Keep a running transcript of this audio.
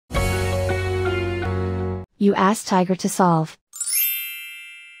You ask Tiger to solve.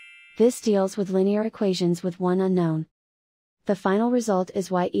 This deals with linear equations with one unknown. The final result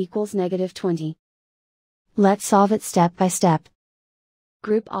is y equals -20. Let's solve it step by step.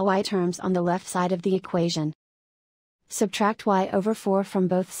 Group all y terms on the left side of the equation. Subtract y over 4 from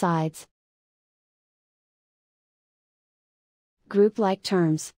both sides. Group like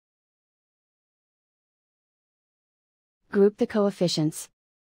terms. Group the coefficients.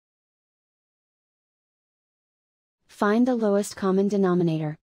 Find the lowest common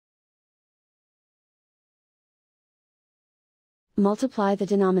denominator. Multiply the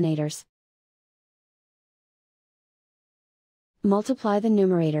denominators. Multiply the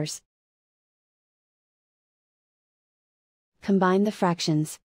numerators. Combine the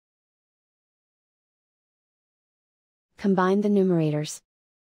fractions. Combine the numerators.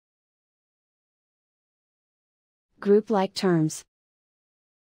 Group like terms.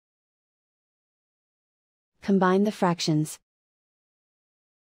 Combine the fractions.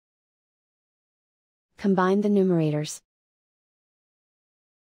 Combine the numerators.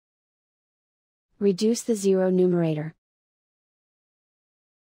 Reduce the zero numerator.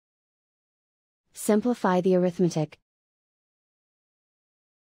 Simplify the arithmetic.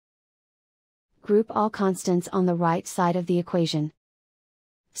 Group all constants on the right side of the equation.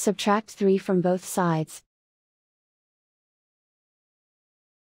 Subtract 3 from both sides.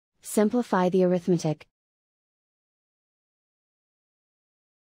 Simplify the arithmetic.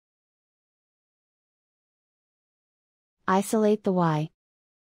 Isolate the y.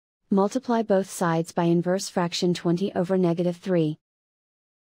 Multiply both sides by inverse fraction 20 over -3.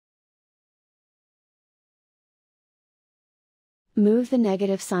 Move the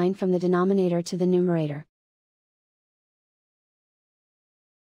negative sign from the denominator to the numerator.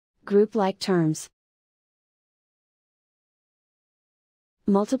 Group like terms.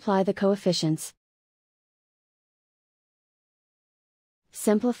 Multiply the coefficients.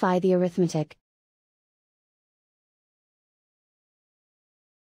 Simplify the arithmetic.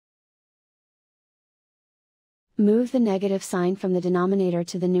 Move the negative sign from the denominator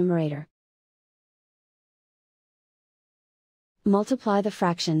to the numerator. Multiply the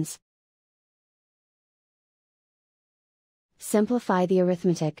fractions. Simplify the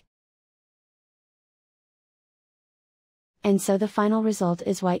arithmetic. And so the final result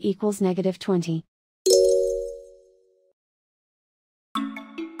is y equals -20.